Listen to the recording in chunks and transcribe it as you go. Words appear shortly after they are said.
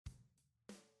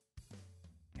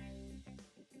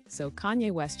So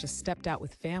Kanye West just stepped out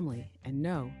with family, and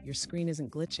no, your screen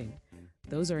isn't glitching.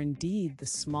 Those are indeed the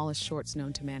smallest shorts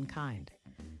known to mankind.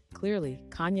 Clearly,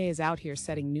 Kanye is out here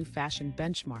setting new fashion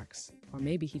benchmarks, or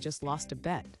maybe he just lost a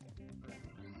bet.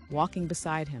 Walking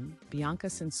beside him, Bianca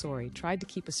Censori tried to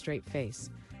keep a straight face,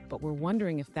 but we're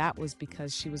wondering if that was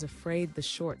because she was afraid the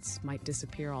shorts might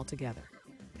disappear altogether.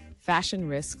 Fashion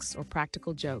risks or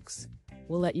practical jokes,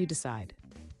 we'll let you decide.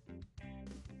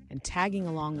 And tagging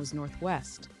along was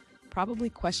Northwest, probably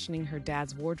questioning her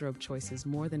dad's wardrobe choices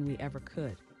more than we ever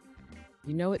could.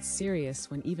 You know it's serious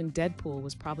when even Deadpool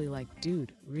was probably like,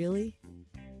 dude, really?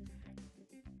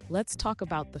 Let's talk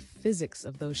about the physics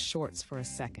of those shorts for a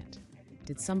second.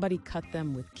 Did somebody cut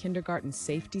them with kindergarten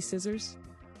safety scissors?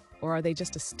 Or are they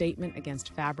just a statement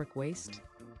against fabric waste?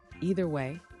 Either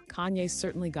way, Kanye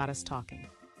certainly got us talking.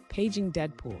 Paging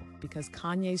Deadpool, because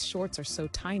Kanye's shorts are so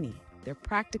tiny, they're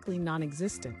practically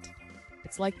non-existent.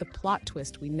 It's like the plot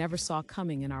twist we never saw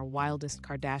coming in our wildest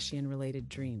Kardashian-related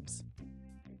dreams.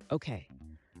 Okay,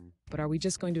 but are we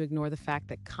just going to ignore the fact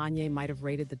that Kanye might have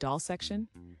raided the doll section?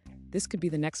 This could be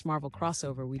the next Marvel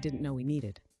crossover we didn't know we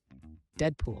needed.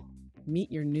 Deadpool,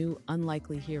 meet your new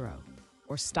unlikely hero,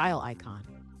 or style icon.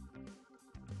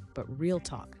 But real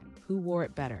talk, who wore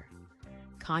it better?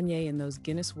 Kanye in those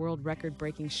Guinness World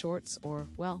Record-breaking shorts, or,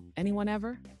 well, anyone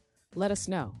ever? Let us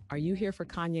know. Are you here for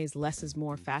Kanye's less is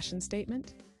more fashion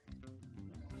statement?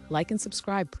 Like and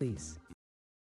subscribe, please.